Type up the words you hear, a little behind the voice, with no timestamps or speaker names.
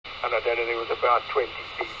and I don't know, there was about 20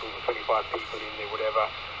 people, 25 people in there, whatever.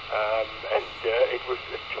 It was,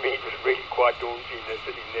 to me, it was really quite daunting,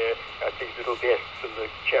 sitting there at these little desks and the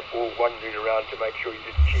chap all wandering around to make sure you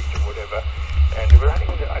didn't cheat or whatever. And it was, I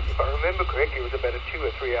think, if I remember correctly, it was about a 2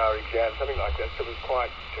 or 3 hour exam, something like that, so it was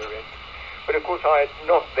quite horrendous. But of course, I had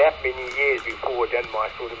not that many years before done my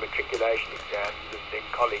sort of matriculation exams and then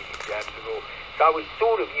college exams and all. So I was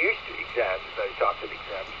sort of used to exams, those types of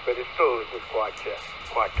exams, but it was quite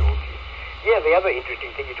daunting. Yeah, the other interesting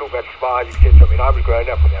thing, you talk about spies, etc. I mean, I was growing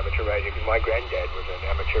up with amateur radio because my granddad was an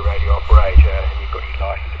amateur radio operator and he got his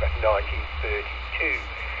license about 1932.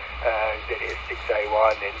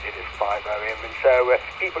 ZS6A1 and ZS5OM, and so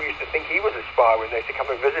people used to think he was a spy when they used to come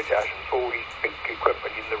and visit us and saw all these big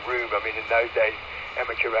equipment in the room. I mean, in those days,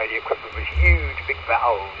 amateur radio equipment was huge, big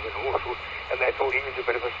valves and all sorts, and they thought he was a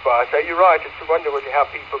bit of a spy. So you're right, it's a wonder how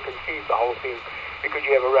people conceive the whole thing, because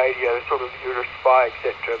you have a radio, sort of, you're a spy,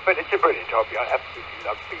 etc. But it's a brilliant hobby. I absolutely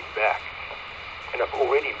love being back, and I've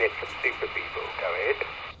already met some super people. Go ahead.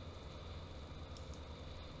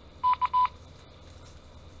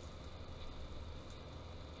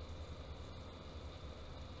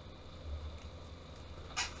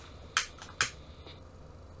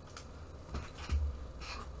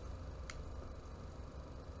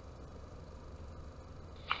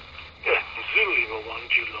 Zulu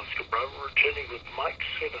 1 Julian Bravo, returning with Mike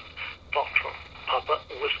 7 Foxtrot Papa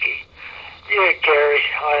Whiskey. Yeah, Gary,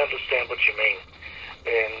 I understand what you mean.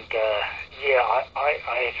 And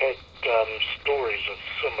I have had stories of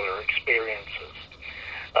similar experiences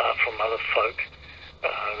from other folk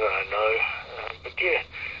that I know.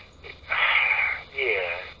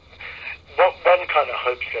 But one kind of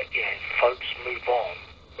hopes that, folks move on.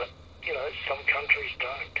 But, some countries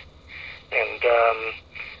don't. And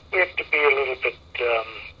we have to be a little bit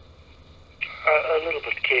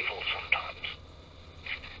careful sometimes.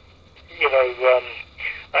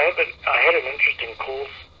 I had an interesting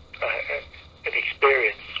course, an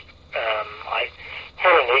experience. I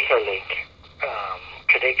had an Echolink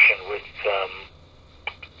connection with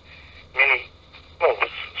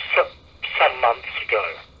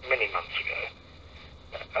many months ago,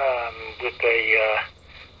 with a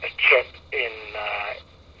chap in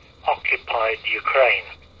occupied Ukraine.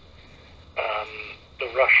 The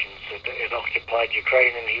Russians had occupied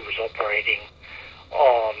Ukraine, and he was operating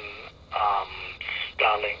on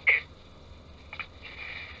Starlink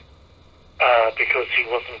because he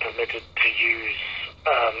wasn't permitted to use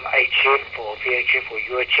HF or VHF or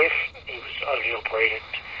UHF. He was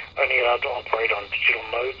only allowed to operate on digital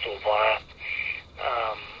modes or via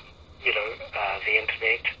the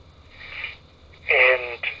internet.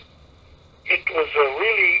 And it was a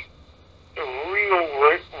real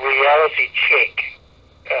reality check,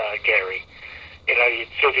 Gary.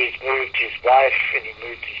 He'd said he'd moved his wife and he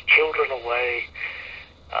moved his children away.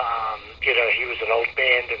 He was an old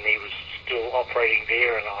man and he was still operating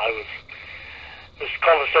there, and this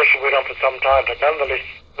conversation went on for some time, but nonetheless,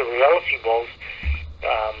 the reality was,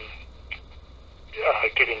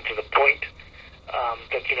 getting to the point,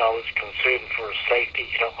 that, I was concerned for his safety,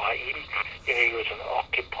 i.e., he was in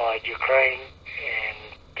occupied Ukraine,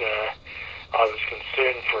 and I was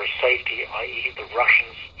concerned for his safety, i.e. the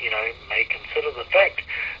Russians, may consider the fact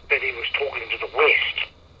that he was talking to the West.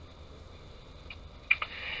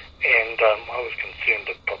 And I was concerned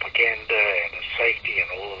that propaganda and his safety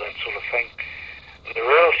and all of that sort of thing. And the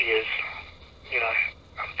reality is,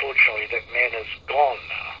 unfortunately, that man is gone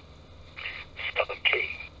now. Stubborn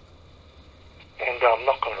key. And I'm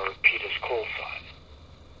not going to repeat his call sign.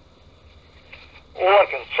 All I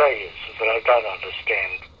can say is that I don't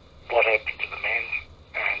understand what happened to the man,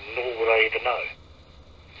 and nor would I ever know.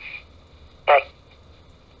 But,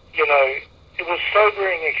 it was a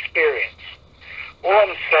sobering experience. All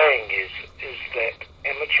I'm saying is that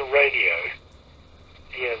amateur radio,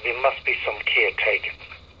 there must be some care taken.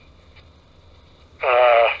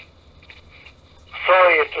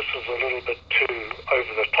 Sorry if this is a little bit too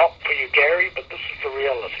over the top for you, Gary, but this is the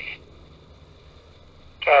reality.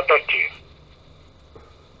 Back to you.